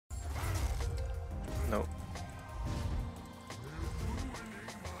No.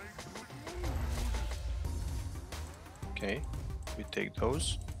 Okay, we take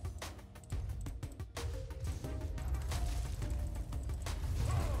those.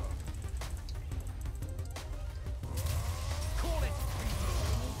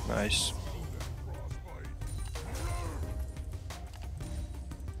 Nice.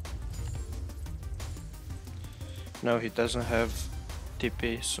 Now he doesn't have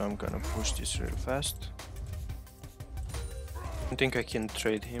TP, so I'm gonna push this real fast. I think I can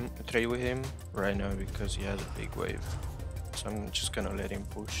trade with him right now because he has a big wave. So I'm just gonna let him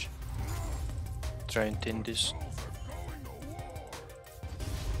push. Try and tin this.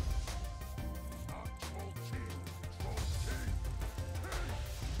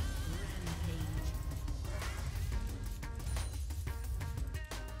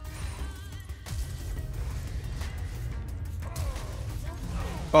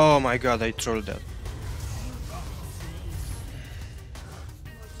 Oh my god, I trolled that.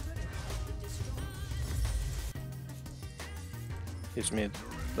 He's mid.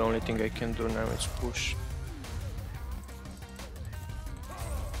 The only thing I can do now is push.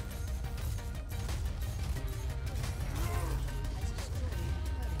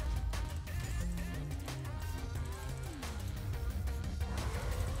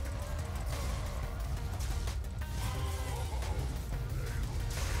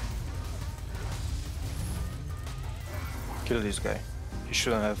 Kill this guy. He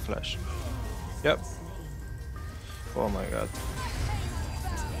shouldn't have flash. Yep. Oh my god.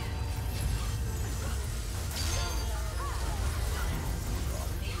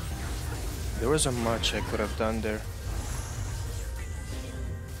 There wasn't much I could have done there.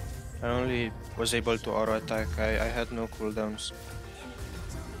 I only was able to auto attack. I had no cooldowns.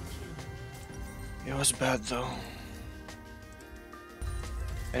 It was bad though.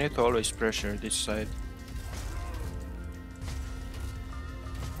 I need to always pressure this side.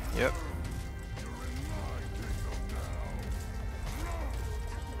 Yep.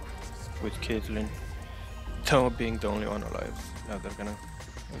 With Caitlyn. Though being the only one alive. Now they're gonna...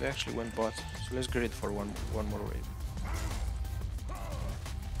 They actually went bot. So let's grid for one more wave.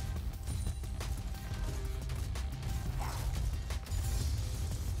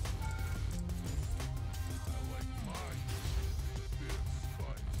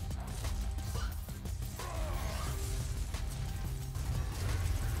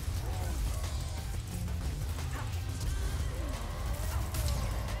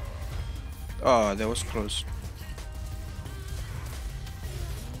 Oh, that was close.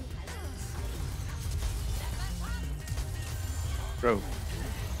 Bro.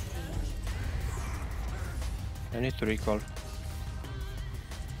 I need to recall.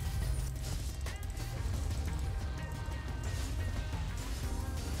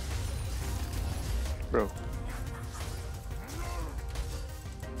 Bro.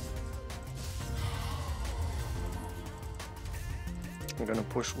 I'm gonna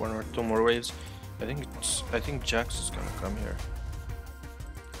push one or two more waves. I think Jax is gonna come here.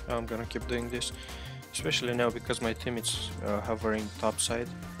 I'm gonna keep doing this, especially now because my team is hovering top side,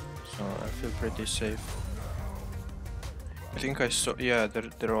 so I feel pretty safe. I think I saw, yeah,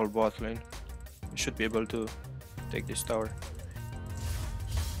 they're all bot lane. We should be able to take this tower.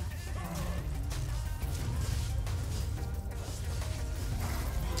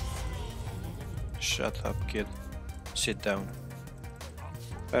 Shut up, kid. Sit down.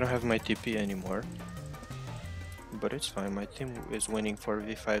 I don't have my TP anymore, but it's fine. My team is winning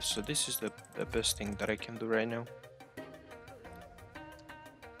 4v5, so this is the best thing that I can do right now.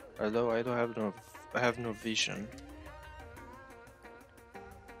 Although I have no vision,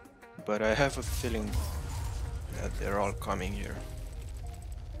 but I have a feeling that they're all coming here.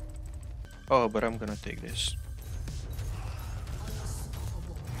 Oh, but I'm gonna take this.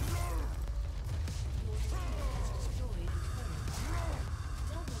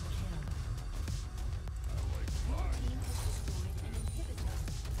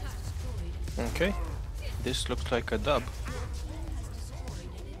 Okay, this looks like a dub.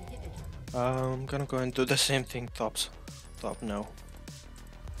 I'm gonna go and do the same thing top now.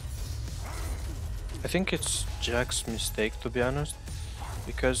 I think it's Jack's mistake, to be honest,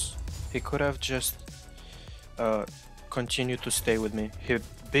 because he could have just continued to stay with me. He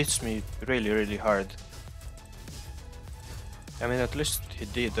beats me really hard. I mean, at least he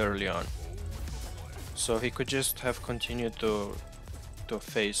did early on. So he could just have continued to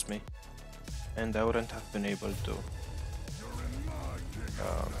face me, and I wouldn't have been able to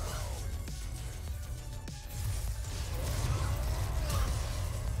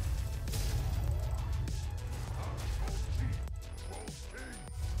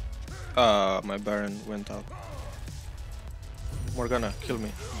My Baron went out. Morgana, kill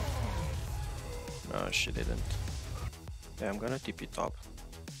me. No, she didn't. Yeah, I'm gonna TP top.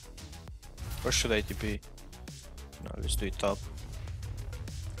 Or should I TP? No, let's do it top.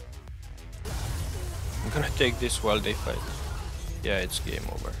 I'm gonna take this while they fight. Yeah, it's game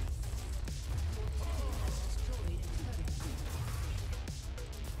over.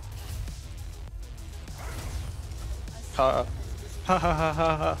 Ha ha ha ha ha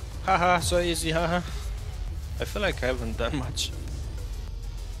ha ha ha, so easy, haha. I feel like I haven't done much,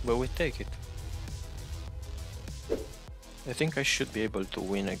 but we take it. I think I should be able to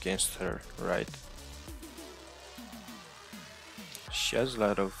win against her, right? She has a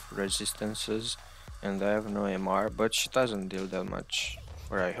lot of resistances and I have no MR, but she doesn't deal that much.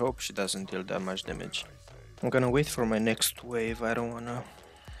 Or I hope she doesn't deal that much damage. I'm gonna wait for my next wave, I don't wanna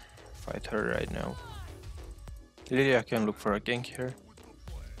fight her right now. Lilia can look for a gank here.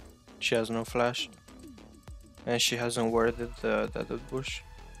 She has no flash. And she hasn't warded the bush.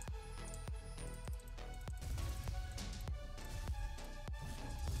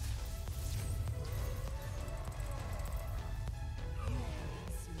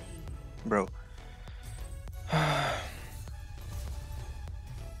 Bro.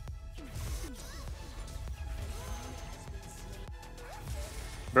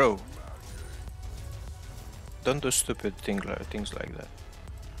 Bro. Don't do stupid things like that.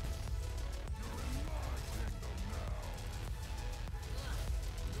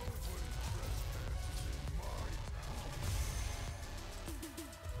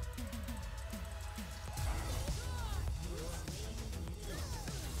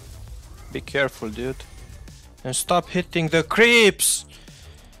 Be careful, dude. And stop hitting the creeps!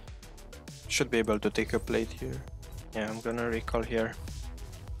 Should be able to take a plate here. Yeah, I'm gonna recall here.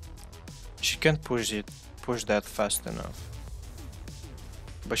 She can't push that fast enough.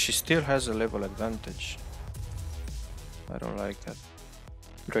 But she still has a level advantage. I don't like that.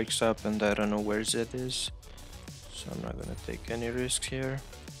 Drake's up and I don't know where Zed is. So I'm not gonna take any risks here.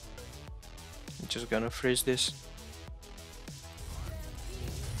 I'm just gonna freeze this.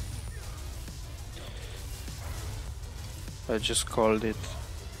 I just called it.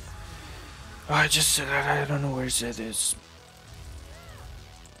 Oh, I just said I don't know where Zed is.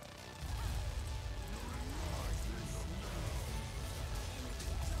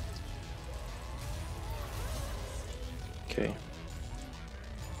 Okay.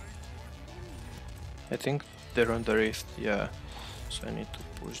 I think they're on the rift, yeah. So I need to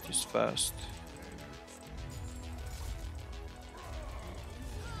push this fast.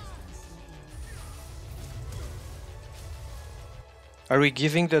 Are we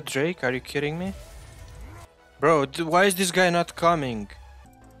giving the Drake? Are you kidding me? Bro, why is this guy not coming?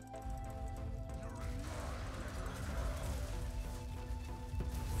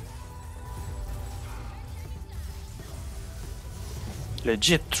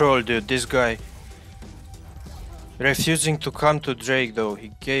 Legit troll, dude, this guy. Refusing to come to Drake though,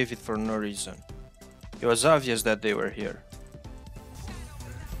 he gave it for no reason. It was obvious that they were here.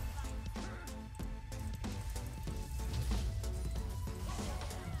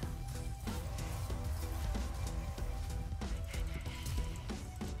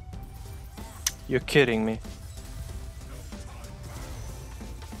 You're kidding me.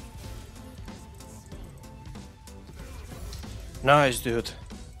 Nice, dude.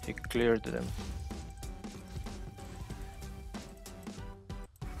 He cleared them.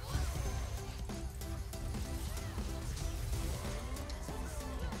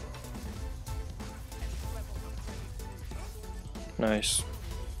 Nice.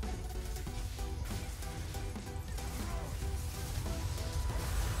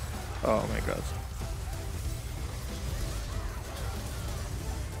 Oh my god.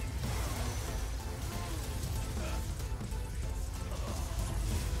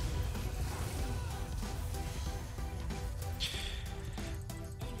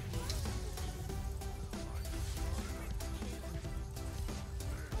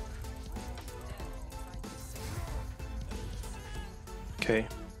 Okay.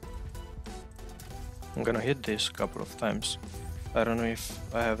 I'm gonna hit this a couple of times. I don't know if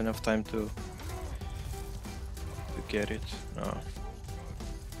I have enough time to get it. No.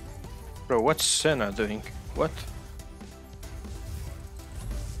 Bro, what's Senna doing? What?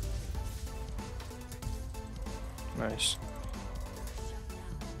 Nice.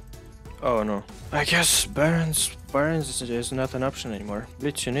 Oh no. I guess Barons is not an option anymore.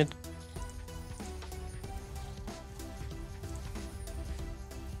 Blitz, you need.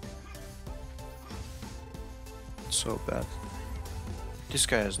 So bad. This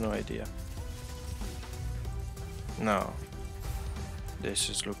guy has no idea. No. This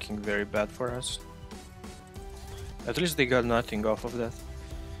is looking very bad for us. At least they got nothing off of that.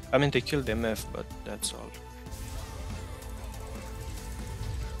 I mean, they killed MF, but that's all.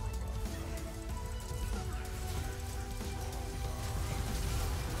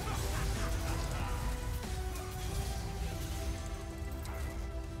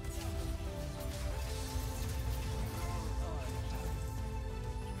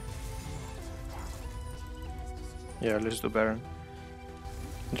 Yeah, let's do Baron.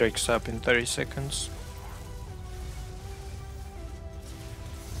 Drake's up in 30 seconds.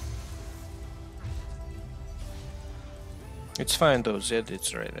 It's fine though, Zed,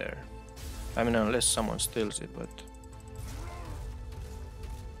 it's right there. I mean, unless someone steals it, but...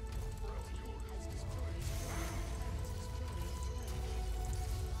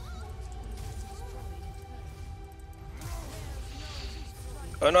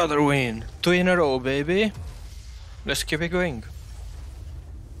 Another win! 2 in a row, baby! Let's keep it going.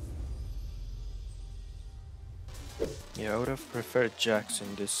 Yeah, I would have preferred Jax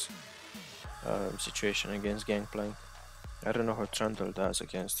in this situation against Gangplank. I don't know how Trundle does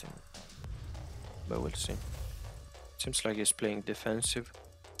against him, but we'll see. Seems like he's playing defensive.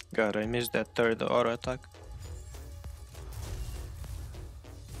 God, I missed that third auto attack.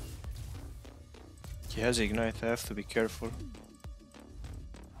 He has Ignite, I have to be careful.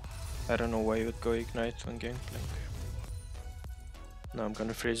 I don't know why you would go Ignite on Gangplank. No, I'm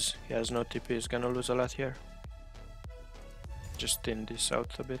gonna freeze. He has no TP, he's gonna lose a lot here. Just thin this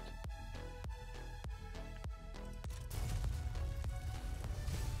out a bit.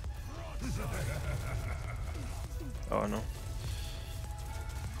 Oh no.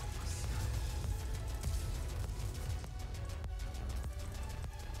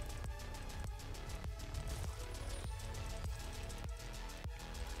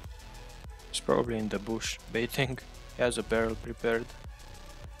 He's probably in the bush baiting. He has a barrel prepared.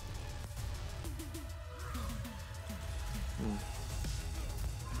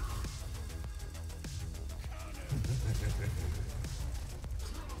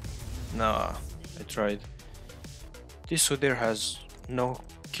 Nah, I tried. This Udyr has no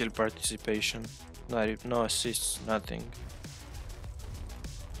kill participation, no assists, nothing.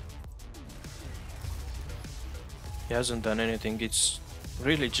 He hasn't done anything, it's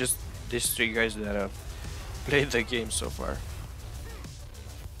really just these 3 guys that have played the game so far.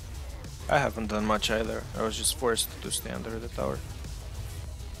 I haven't done much either, I was just forced to stay under the tower.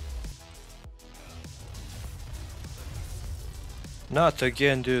 Not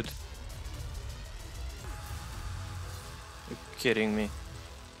again, dude. You're kidding me.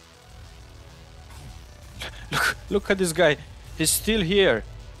 Look at this guy. He's still here.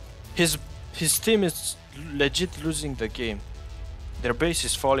 His team is legit losing the game. Their base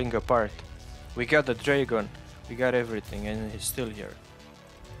is falling apart. We got the dragon, we got everything, and he's still here.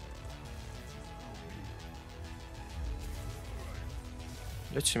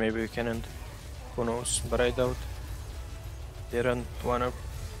 Let's see, maybe we can end. Who knows, but I doubt. They don't wanna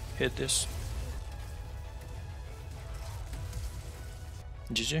hit this.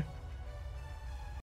 GG.